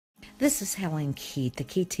This is Helen Keat, the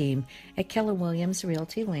Keat team at Keller Williams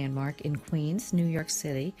Realty Landmark in Queens, New York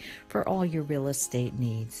City, for all your real estate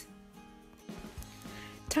needs.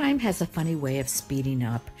 Time has a funny way of speeding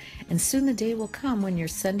up, and soon the day will come when you're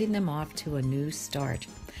sending them off to a new start.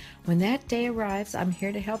 When that day arrives, I'm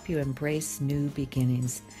here to help you embrace new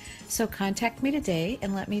beginnings. So contact me today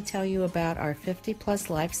and let me tell you about our 50+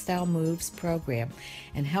 Lifestyle Moves program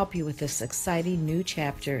and help you with this exciting new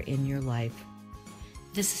chapter in your life.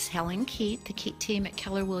 This is Helen Keat, the Keat team at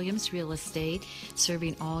Keller Williams Real Estate,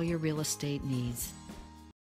 serving all your real estate needs.